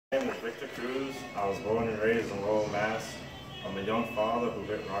My name is Victor Cruz. I was born and raised in Lowell, Mass. I'm a young father who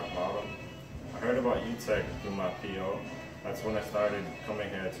hit rock bottom. I heard about UTEC through my PO. That's when I started coming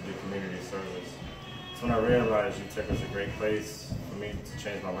here to do community service. That's when I realized UTEC was a great place for me to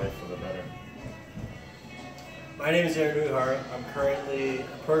change my life for the better. My name is Aaron Uhara. I'm currently a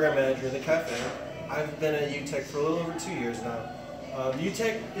program manager in the cafe. I've been at UTEC for a little over 2 years now.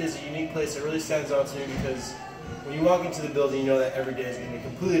 UTEC is a unique place that really stands out to me because when you walk into the building, you know that every day is going to be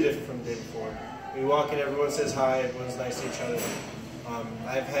completely different from the day before. When you walk in, everyone says hi, everyone's nice to each other.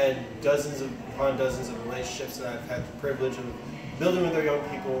 I've had dozens upon dozens of relationships that I've had the privilege of building with our young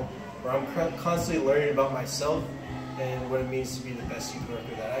people, where I'm constantly learning about myself and what it means to be the best youth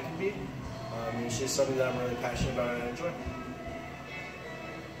worker that I can be. It's just something that I'm really passionate about and I enjoy.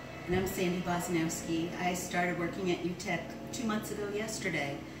 And I'm Sandy Bosnowski. I started working at UTEC 2 months ago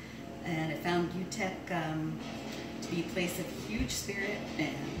yesterday, and I found UTEC to be a place of huge spirit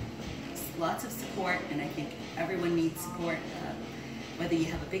and lots of support, and I think everyone needs support. Whether you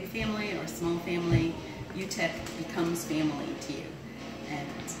have a big family or a small family, UTEC becomes family to you. And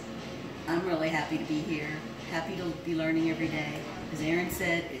I'm really happy to be here, happy to be learning every day. As Aaron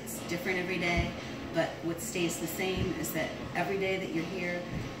said, it's different every day, but what stays the same is that every day that you're here,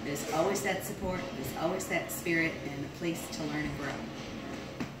 there's always that support, there's always that spirit, and a place to learn and grow.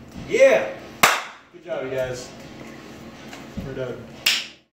 Yeah! Good job, you guys. We're done.